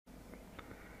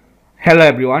Hello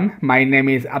everyone, my name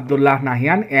is Abdullah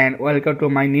Nahian and welcome to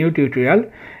my new tutorial.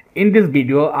 In this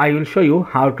video, I will show you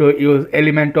how to use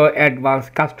Elementor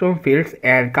advanced custom fields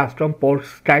and custom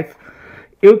post types.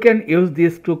 You can use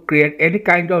this to create any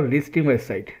kind of listing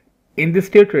website. In this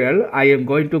tutorial, I am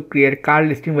going to create car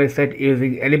listing website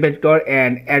using Elementor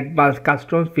and advanced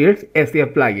custom fields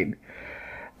SEO plugin.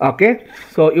 Okay,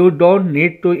 so you don't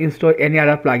need to install any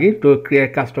other plugin to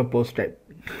create custom post type.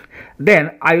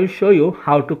 Then I will show you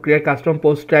how to create custom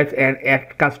post types and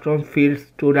add custom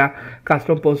fields to the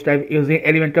custom post type using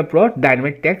Elementor Pro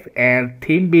dynamic text and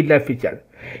theme builder feature.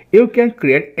 You can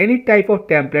create any type of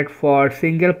template for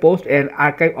single post and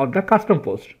archive of the custom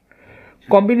post.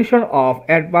 Combination of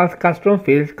advanced custom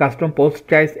fields, custom post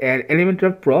types, and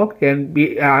Elementor Pro can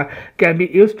be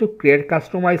used to create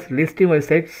customized listing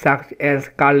websites such as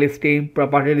car listing,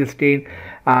 property listing,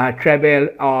 travel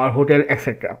or hotel,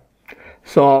 etc.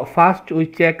 So first we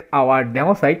check our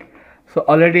demo site. So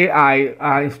already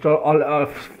I installed all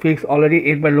fix already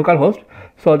in my local host.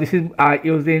 So this is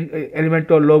using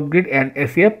Elementor Grid and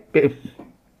SEO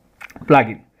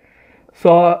plugin.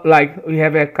 So like we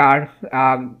have a car,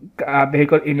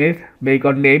 vehicle image,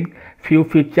 vehicle name, few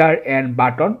feature and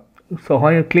button. So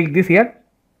when you click this here,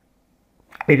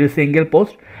 it is single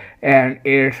post and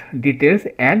its details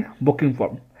and booking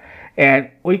form.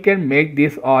 And we can make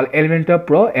this all Elementor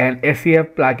Pro and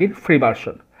SEO plugin free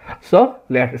version. So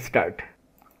let's start.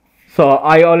 So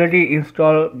I already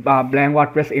installed blank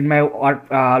WordPress in my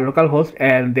local host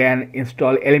and then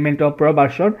install Elementor Pro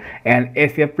version and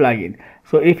SEO plugin.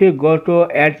 So if you go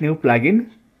to add new plugin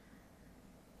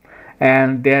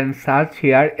and then search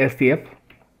here SEO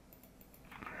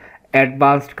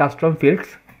advanced custom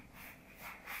fields,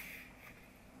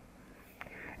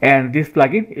 and this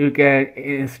plugin you can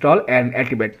install and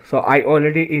activate. So I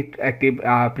already active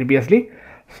previously.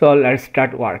 So let's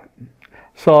start work.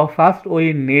 So first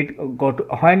we need go to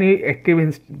when we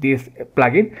activate this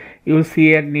plugin, you will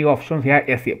see a new option here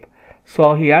SEO.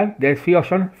 So here there's few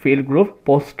options: field group,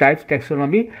 post types,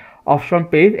 taxonomy, option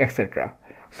page, etc.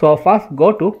 So first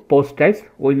go to post types.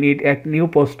 We need a new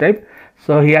post type.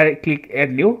 So here click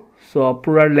add new. So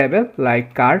plural label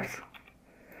like cars,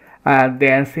 and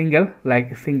then single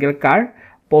like single car.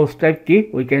 Post type key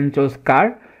we can choose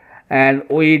car, and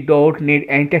we don't need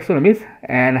any taxonomies,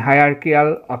 and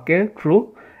hierarchical okay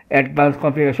true, advanced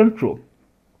configuration true,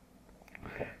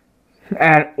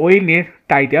 and we need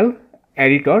title,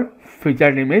 editor,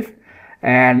 featured image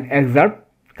and excerpt,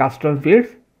 custom fields.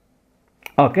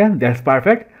 Okay, that's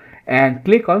perfect, and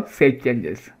click on save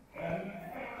changes.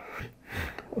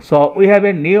 So we have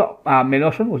a new menu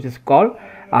option which is called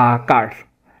cards.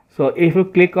 So if you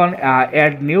click on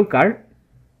add new card,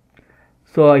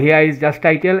 so here is just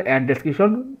title and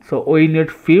description. So we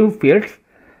need few fields.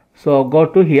 So go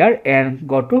to here and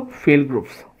go to field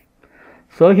groups.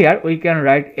 So here we can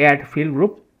write add field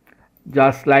group,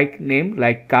 just like name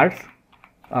like cards.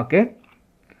 Okay.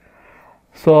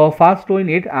 So first we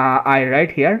need I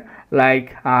write here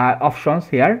like options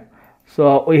here.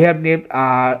 So we have named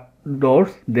doors.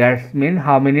 That means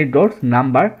how many doors,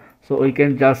 number. So we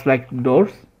can just like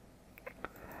doors.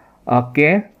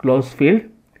 Okay, close field.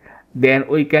 Then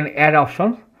we can add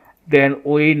options. Then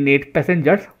we need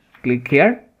passengers. Click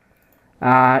here.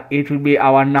 It will be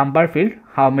our number field,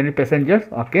 how many passengers.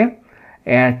 Okay,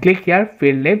 and click here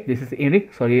field name. This is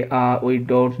unique. Sorry, we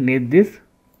don't need this.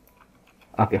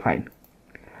 Okay, fine.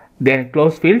 Then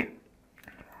close field.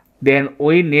 Then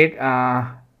we need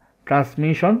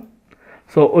transmission.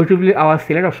 So it will be our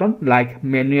select option like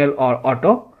manual or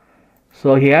auto.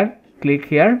 So here click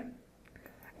here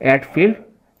add field.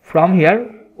 From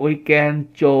here we can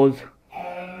choose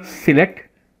select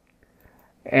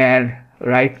and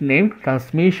write name,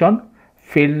 transmission,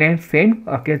 field name same.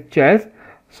 Okay, choice.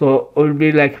 So it will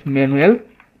be like manual,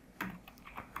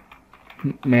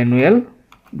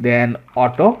 then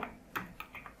auto.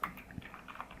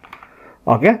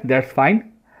 Okay, that's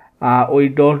fine. We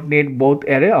don't need both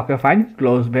array. Okay, fine.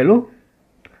 Close value,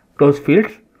 close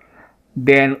fields.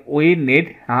 Then we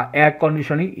need air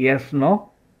conditioning, yes, no.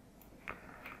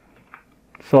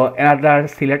 So another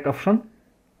select option.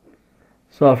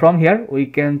 So from here we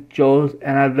can choose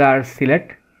another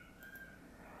select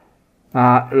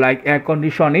like air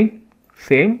conditioning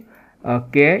same.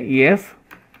 Okay, yes,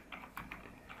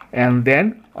 and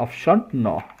then option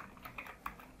no.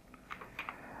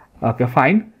 Okay,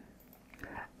 fine.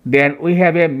 Then we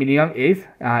have a minimum age.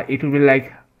 It will be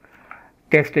like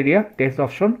text area, text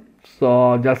option.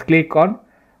 So just click on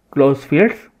close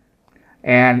fields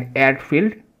and add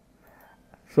field.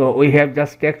 So we have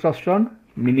just text option,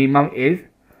 minimum age.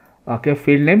 Okay,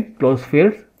 field name, close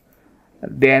fields.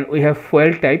 Then we have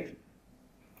fuel type.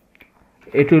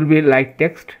 it will be like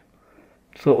text.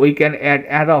 So we can add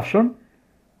another option,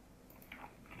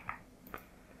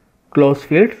 close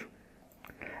fields,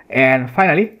 and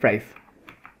finally price.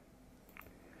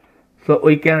 So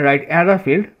we can write another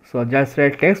field, so just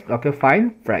write text, okay,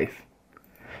 fine, price.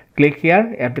 Click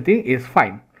here, everything is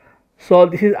fine. So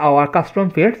this is our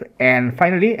custom fields. And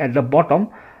finally at the bottom,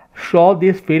 show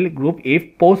this field group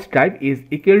if post type is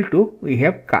equal to, we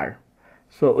have car.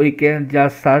 So we can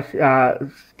just search,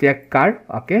 check car,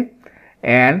 okay,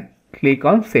 and click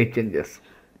on save changes.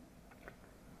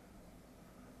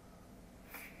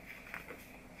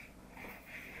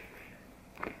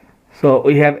 So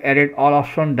we have added all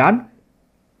options done.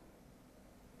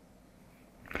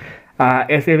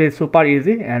 SF is super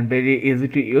easy and very easy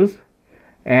to use.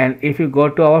 And if you go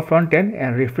to our front end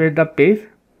and refresh the page,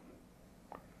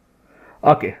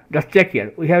 okay, just check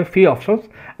here. We have few options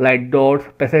like doors,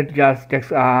 passengers, text,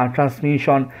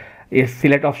 transmission is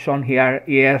select option here,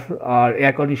 yes, or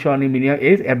air conditioning, menu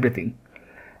is everything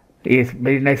is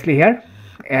very nicely here,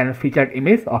 and featured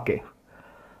image, okay.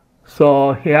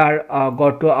 So here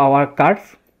go to our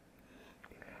cards.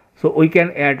 So we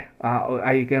can add,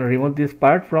 I can remove this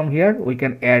part from here, we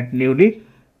can add newly,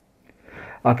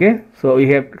 okay. So we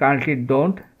have currently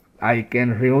don't, I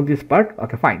can remove this part,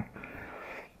 okay, fine.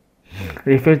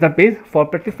 Refresh the page. For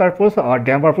practice purpose or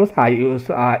demo purpose, I use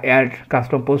add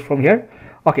custom post from here,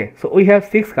 okay. So we have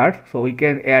 6 cards, so we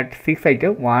can add 6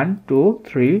 items, 1 2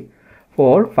 3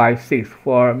 4 5 6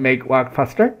 for make work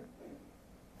faster.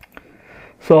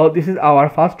 So this is our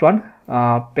first one,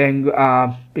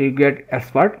 Penguin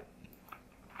expert.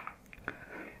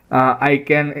 I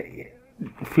can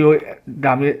few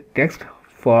dummy text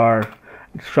for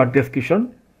short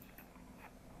description.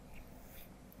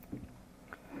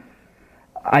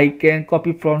 I can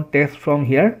copy from text from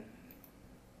here,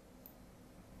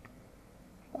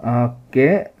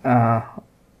 okay,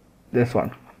 this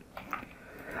one.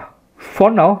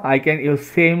 For now I can use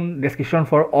same description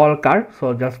for all cards,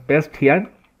 so just paste here,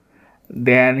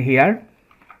 then here,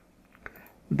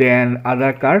 then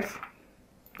other cards,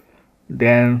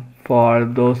 then for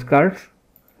those cards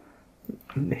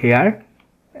here,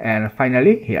 and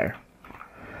finally here,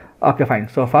 okay, fine.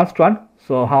 So first one,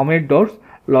 so how many doors?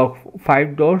 Log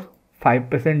 5 doors, 5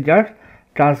 passengers,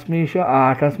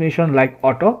 transmission like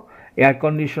auto, air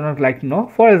conditioner like no,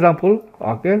 for example,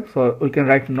 okay. So we can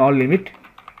write no limit.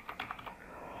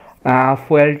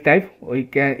 Fuel type, we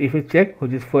can, if you check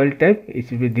which is fuel type, it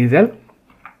should be diesel,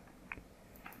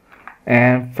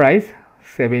 and price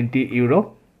 70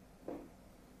 euro,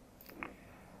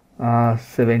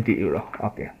 70 euro,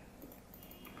 okay,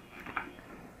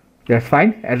 that's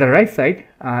fine. At the right side,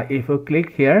 if you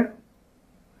click here,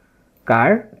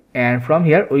 car, and from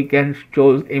here we can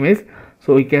choose image,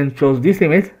 so we can choose this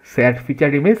image, set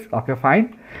featured image, okay,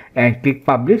 fine, and click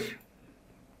publish.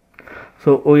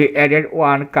 So we added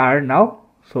one car now,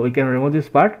 so we can remove this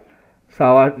part. So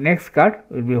our next card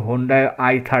will be Hyundai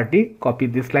i30. Copy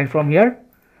this line from here,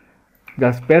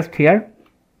 just paste here,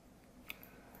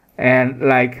 and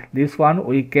like this one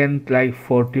we can like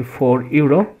 44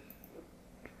 euro.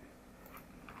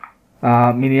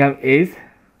 Minimum age,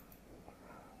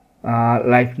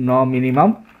 like no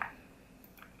minimum.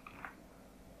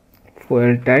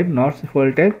 Fuel type, not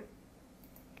fuel type,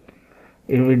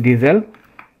 it will be diesel,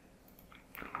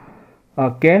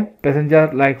 okay.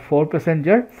 Passenger like 4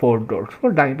 passenger, 4 doors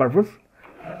for dummy purpose.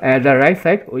 At the right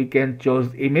side we can choose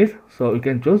image, so we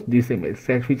can choose this image,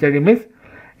 set featured image,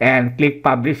 and click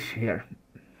publish here,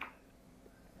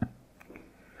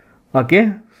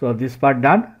 okay. So this part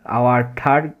done. Our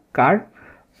third card,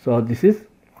 so this is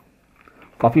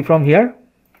copy from here,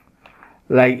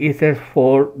 like it says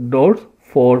 4 doors,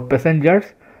 4 passengers,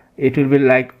 it will be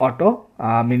like auto,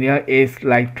 minimum is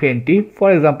like 20,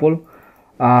 for example.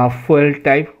 Fuel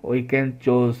type we can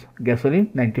choose gasoline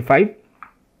 95,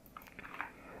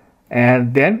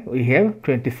 and then we have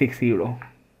 26 euro.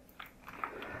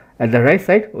 At the right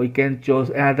side we can choose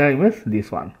another image,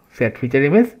 this one, set featured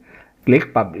image,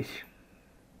 click publish.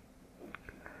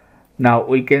 Now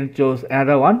we can choose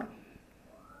another one,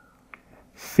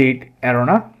 seat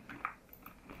arena,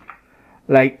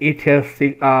 like it has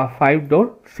 5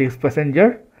 door, 6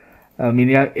 passenger,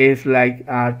 minimum is like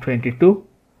 22,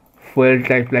 fuel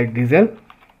type like diesel,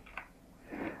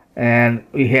 and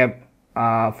we have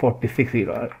 46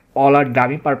 euro. All are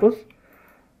dummy purpose.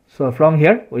 So from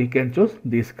here we can choose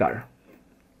this car,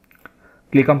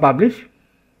 click on publish,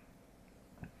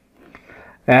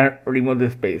 and remove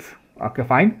this page, okay,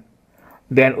 fine.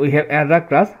 Then we have another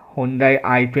class, Hyundai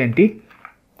i20.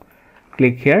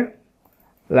 Click here,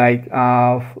 like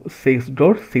 6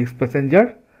 doors, 6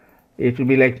 passenger, it will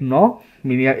be like no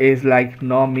minimum is like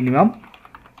no minimum,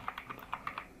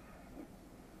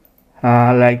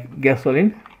 like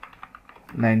gasoline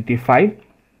 95,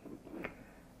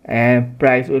 and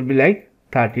price will be like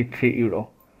 33 euro.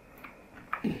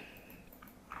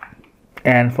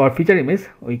 And for feature image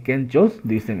we can choose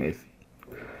this image,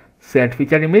 set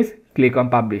feature image, click on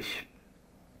publish.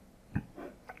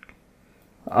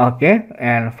 Okay,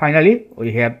 and finally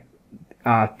we have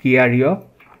Kia Rio.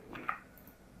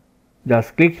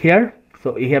 Just click here.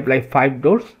 So we have like 5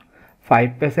 doors,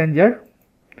 5 passenger,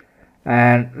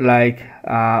 and like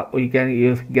we can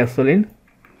use gasoline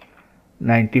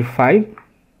 95,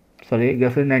 sorry,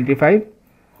 gasoline 95,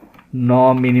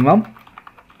 no minimum,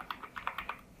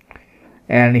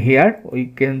 and here we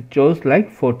can choose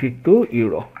like 42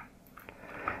 euro.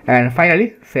 And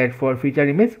finally set for feature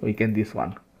image, we can this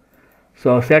one.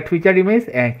 So set feature image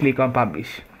and click on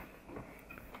publish.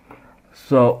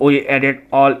 So we added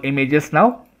all images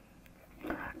now.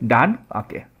 Done.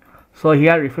 Okay, so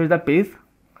here refresh the page,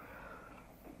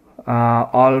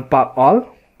 all,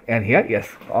 and here yes,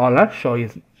 all are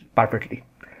shown perfectly.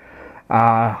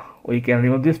 We can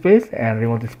remove this page and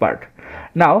remove this part.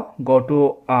 Now go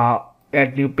to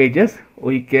add new pages.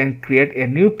 We can create a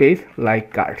new page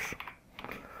like cards.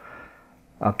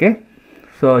 Okay,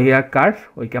 so here cards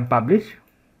we can publish,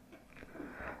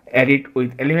 edit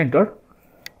with Elementor.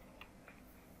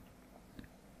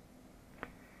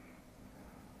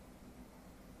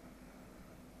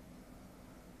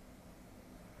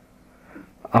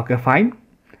 Okay, fine.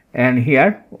 And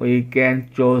here we can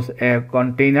choose a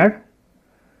container,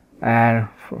 and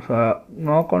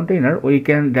no container, we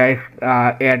can direct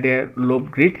add a loop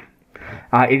grid.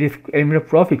 It is Elementor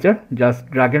Pro feature, just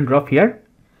drag and drop here.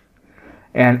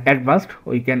 And advanced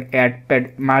we can add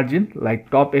pad margin like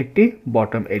top 80,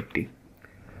 bottom 80.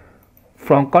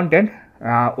 From content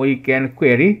we can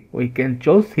query, we can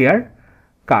choose here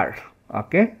cards.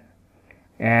 Okay,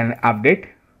 and update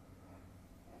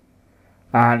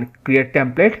and create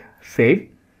template, save.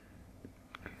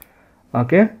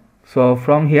 Okay, so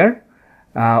from here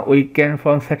we can,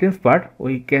 from settings part,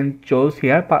 we can choose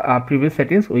here previous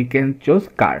settings, we can choose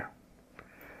car,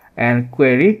 and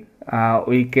query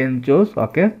we can choose,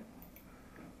 okay,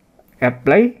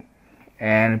 apply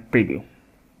and preview.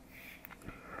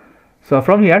 So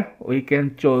from here we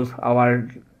can choose our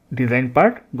design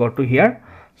part. Go to here.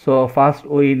 So first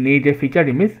we need a feature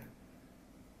image.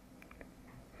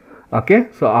 Okay,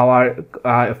 so our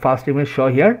first image show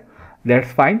here, that's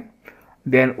fine.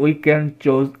 Then we can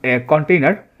choose a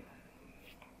container.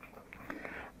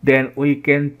 Then we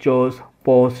can choose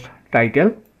post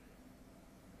title.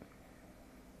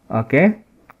 Okay,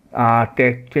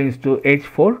 text change to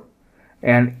H4,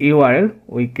 and URL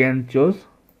we can choose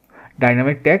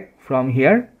dynamic tag. From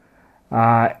here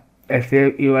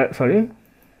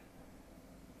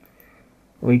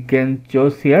we can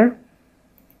choose here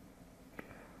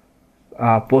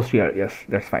post here, yes,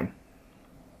 that's fine.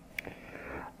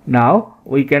 Now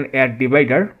we can add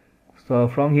divider. So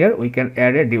from here we can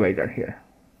add a divider here.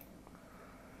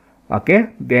 Okay,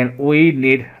 then we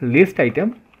need list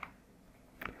item,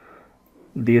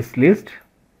 this list.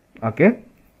 Okay,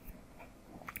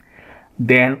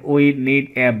 then we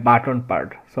need a button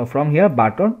part. So from here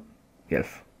button, yes.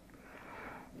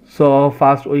 So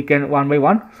first we can one by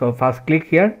one. So first click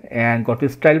here and go to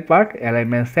style part,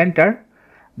 alignment center.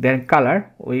 Then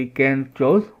color we can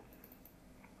choose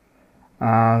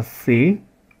C22,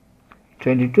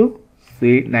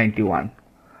 C91,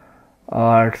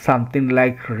 or something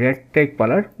like red tag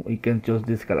color, we can choose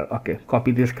this color. Okay,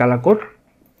 copy this color code.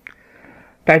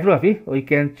 Typography we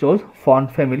can choose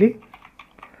font family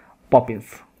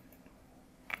Poppins.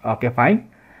 Okay,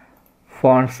 fine.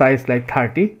 Font size like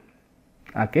 30.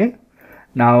 Okay,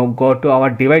 now go to our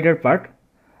divider part,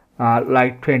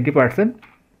 like 20%,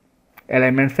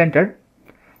 alignment center,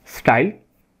 style,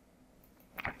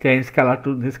 change color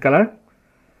to this color.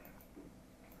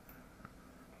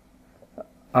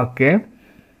 Okay,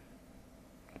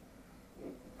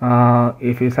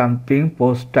 if is something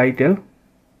post title,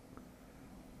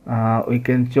 we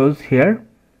can choose here.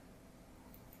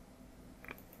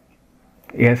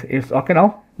 Yes, it's okay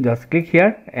now. Just click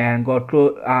here and go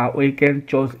to we can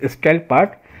choose style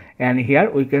part, and here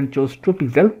we can choose 2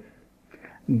 pixel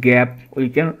gap, we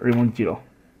can remove 0.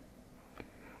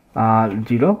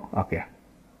 Okay,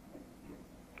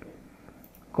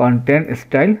 content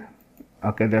style,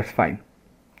 okay, that's fine.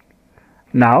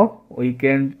 Now we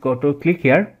can go to click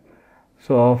here.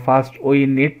 So first we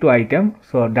need 2 items,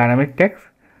 so dynamic text.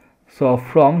 So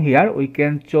from here we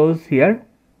can choose here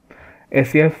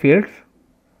SEF fields,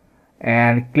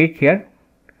 and click here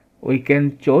we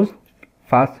can choose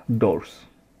first doors.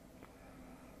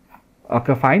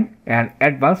 Okay, fine. And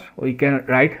advanced we can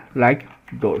write like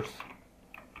doors.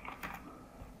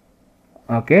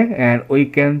 Okay, and we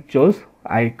can choose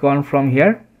icon from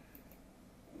here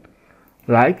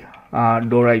like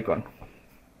door icon,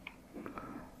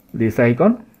 this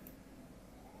icon.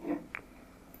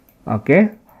 Okay,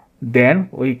 then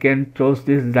we can choose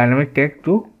this dynamic text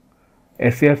to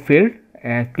SCF field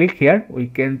and click here. We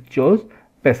can choose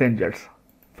passengers.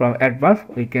 From advanced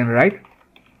we can write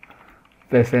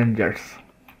passengers.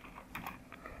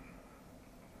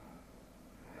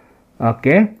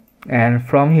 Okay, and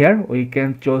from here we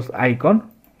can choose icon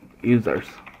users,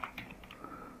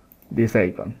 this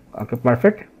icon. Okay,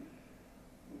 perfect.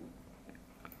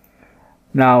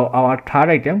 Now our third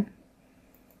item,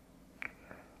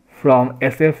 from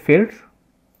SF fields,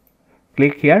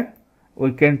 click here.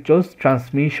 We can choose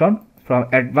transmission. From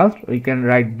advanced we can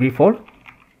write before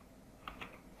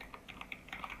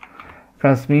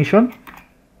transmission.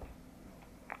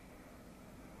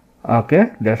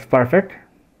 Okay, that's perfect.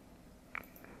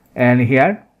 And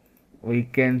here we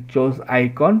can choose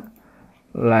icon,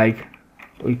 like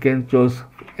we can choose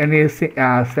any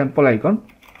sample icon.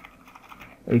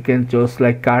 We can choose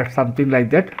like card, something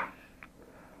like that,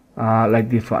 like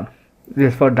this one.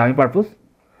 This is for dummy purpose.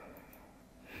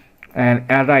 And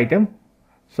another item,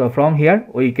 so from here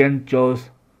we can choose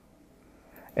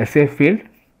a safe field,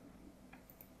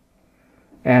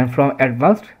 and from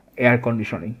advanced air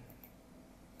conditioning,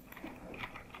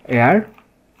 air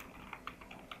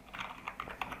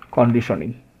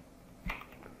conditioning.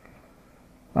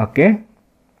 Okay,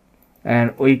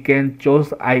 and we can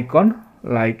choose icon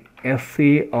like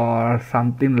SC or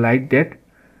something like that,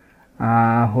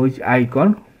 which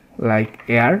icon like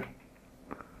air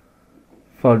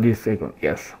for this icon.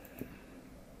 Yes.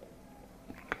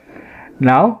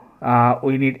 Now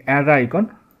we need another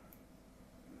icon,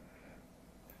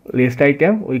 list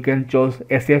item. We can choose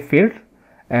SF field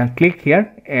and click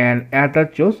here and another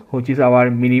choose which is our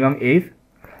minimum age.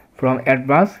 From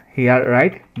advanced here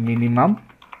write minimum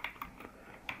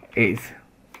age.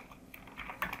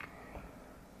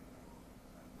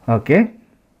 Okay,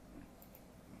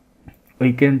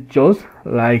 we can choose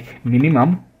like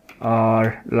minimum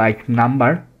or like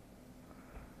number.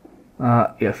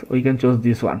 Yes, we can choose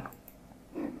this one.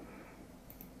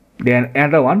 Then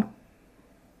another one,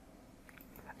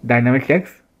 dynamic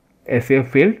text, SF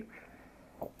field,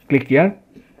 click here.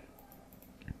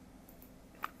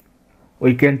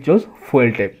 We can choose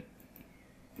fuel type.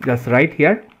 Just write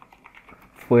here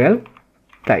fuel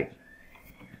type.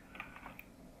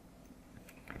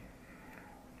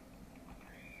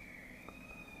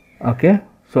 Okay,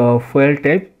 so fuel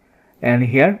type, and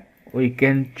here we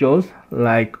can choose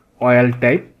like oil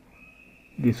type,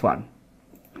 this one.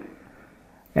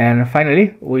 And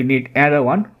finally we need another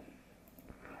one,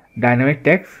 dynamic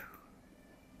text.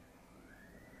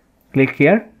 Click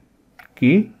here,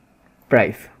 key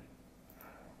price.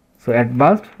 So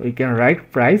advanced we can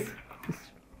write price,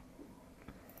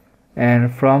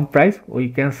 and from price we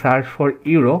can search for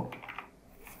euro,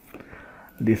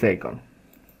 this icon.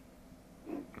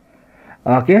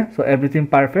 Okay, so everything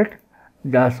perfect.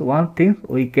 Just one thing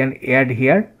we can add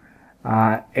here,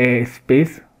 a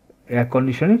space, air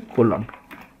conditioning colon.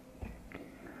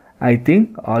 I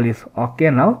think all is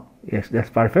okay now. Yes, that's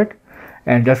perfect.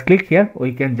 And just click here.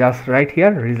 We can just write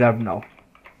here reserve now.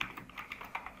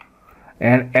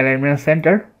 And alignment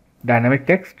center, dynamic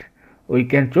text, we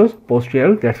can choose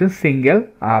posterior, that's a single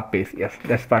page. Yes,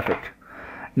 that's perfect.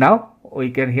 Now we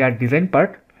can here design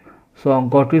part. So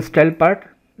go to style part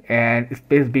and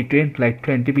space between like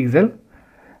 20 pixel,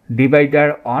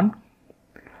 divider on,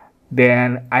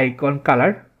 then icon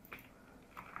color,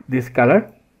 this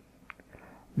color.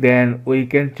 Then we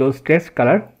can choose text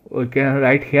color. We can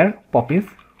write here Poppins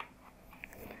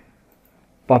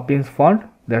font,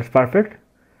 that's perfect.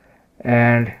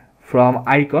 And from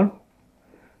icon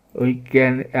we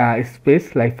can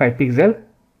space like 5 pixel,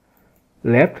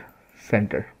 left,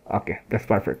 center. Okay, that's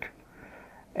perfect.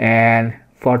 And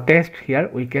for text here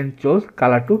we can choose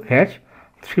color to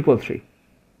H333.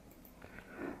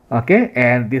 Okay,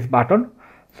 and this button,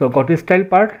 so go to style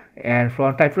part and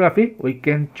from typography we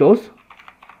can choose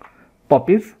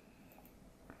Poppins,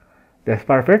 that's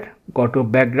perfect. Go to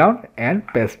background and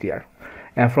paste here,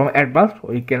 and from advanced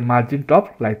we can margin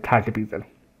top like 30 pixel.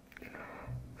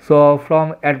 So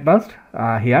from advanced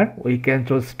here we can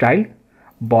choose style,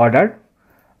 border,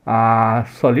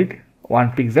 solid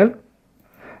 1 pixel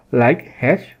like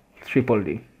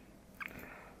H3D.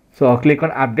 So click on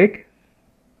update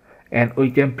and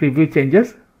we can preview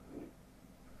changes.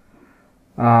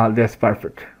 That's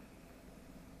perfect.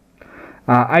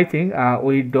 I think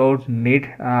we don't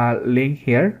need link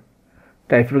here.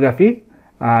 Typography,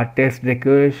 text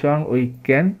decoration, we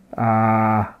can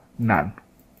none,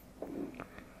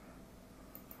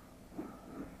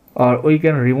 or we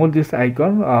can remove this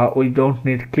icon. We don't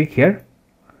need click here.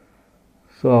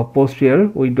 So post here,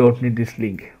 we don't need this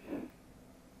link.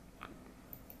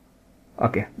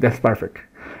 Okay, that's perfect.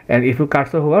 And if you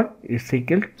cursor over, it's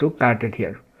equal to carted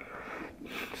here.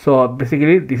 So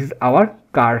basically this is our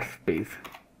cards page.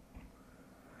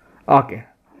 Okay,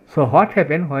 so what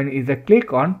happened when is a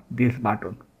click on this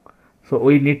button? So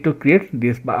we need to create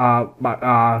this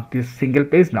this single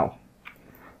page now.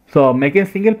 So making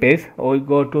single page, we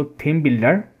go to theme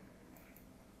builder,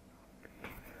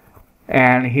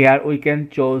 and here we can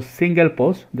choose single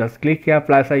post. Just click here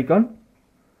plus icon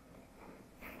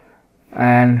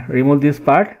and remove this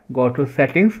part. Go to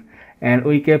settings, and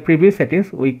we can preview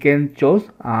settings. We can choose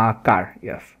car,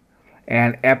 yes,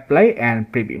 and apply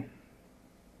and preview.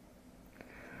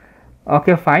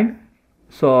 Okay, fine.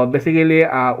 So basically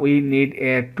we need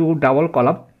a 2 double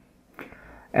column.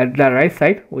 At the right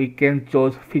side we can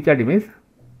choose featured image.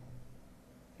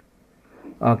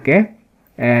 Okay,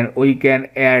 and we can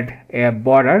add a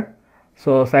border.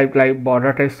 So site like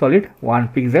border type solid 1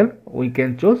 pixel, we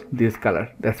can choose this color.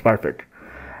 That's perfect.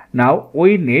 Now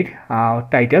we need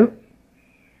title.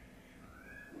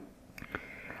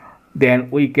 Then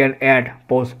we can add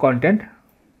post content,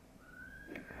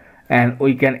 and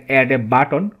we can add a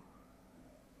button.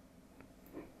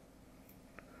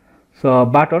 So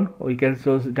button, we can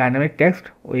choose dynamic text,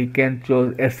 we can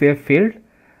choose SF field,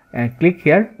 and click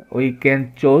here, we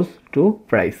can choose to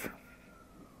price.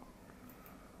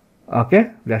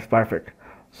 Okay, that's perfect.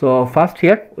 So first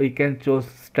here we can choose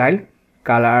style,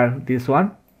 color this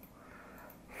one,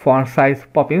 font size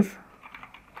Poppins.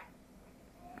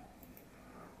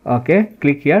 Okay,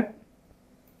 click here,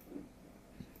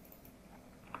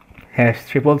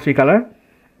 #333 color,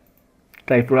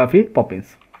 typography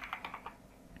Poppins.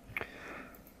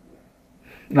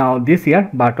 Now this here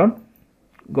button,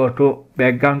 go to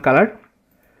background color,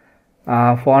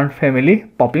 font family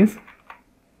Poppins,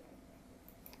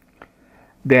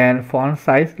 then font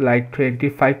size like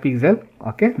 25 pixel.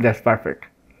 Okay, that's perfect.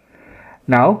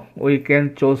 Now we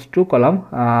can choose 2 column.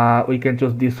 We can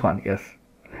choose this one, yes,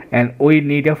 and we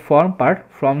need a form part.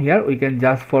 From here we can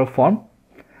just for form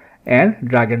and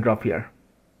drag and drop here.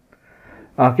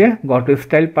 Okay, go to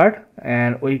style part,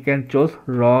 and we can choose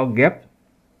raw gap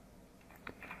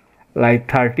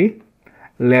like 30,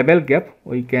 label gap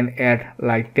we can add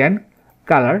like 10,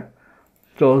 color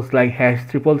choose like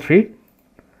 #333,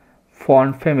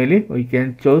 font family we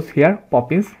can choose here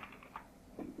Poppins,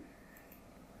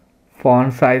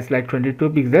 font size like 22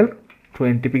 pixel,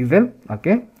 20 pixel.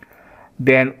 Okay,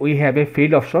 then we have a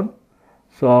field option.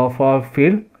 So for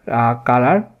field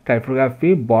color,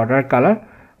 typography, border color,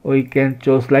 we can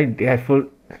choose like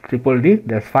 #333,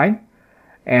 that's fine,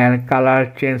 and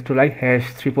color change to like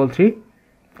 #333.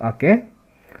 Okay,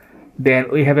 then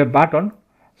we have a button.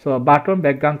 So button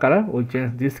background color, we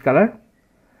change this color,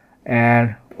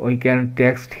 and we can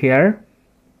text here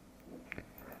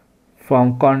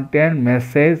from content,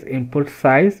 message, input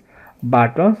size,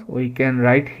 buttons, we can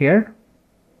write here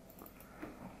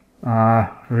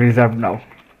reserve now.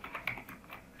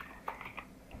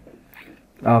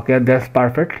 Okay, that's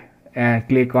perfect, and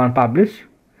click on publish.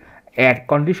 Add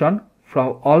condition,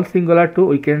 from all singular to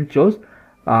we can choose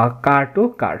car to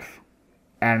cars,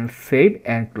 and save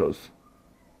and close.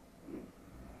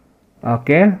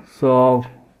 Okay, so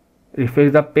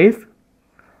refresh the page.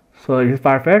 So it is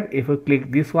perfect. If you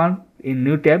click this one in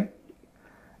new tab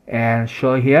and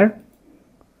show here.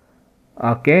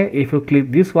 Okay, if you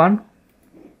click this one,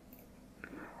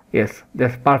 yes,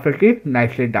 that's perfectly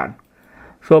nicely done.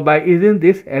 So by using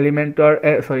this Elementor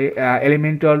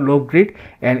Loop Grid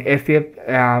and SF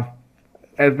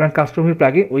Advanced Custom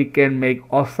plugin, we can make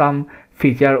awesome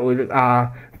feature with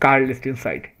car listing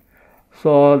site.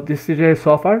 So this tutorial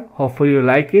so far, hopefully you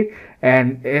like it,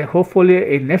 and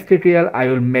hopefully in next tutorial I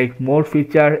will make more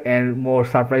feature and more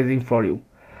surprising for you.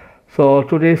 So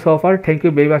today so far, thank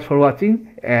you very much for watching,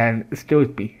 and stay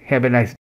with me. Have a nice day.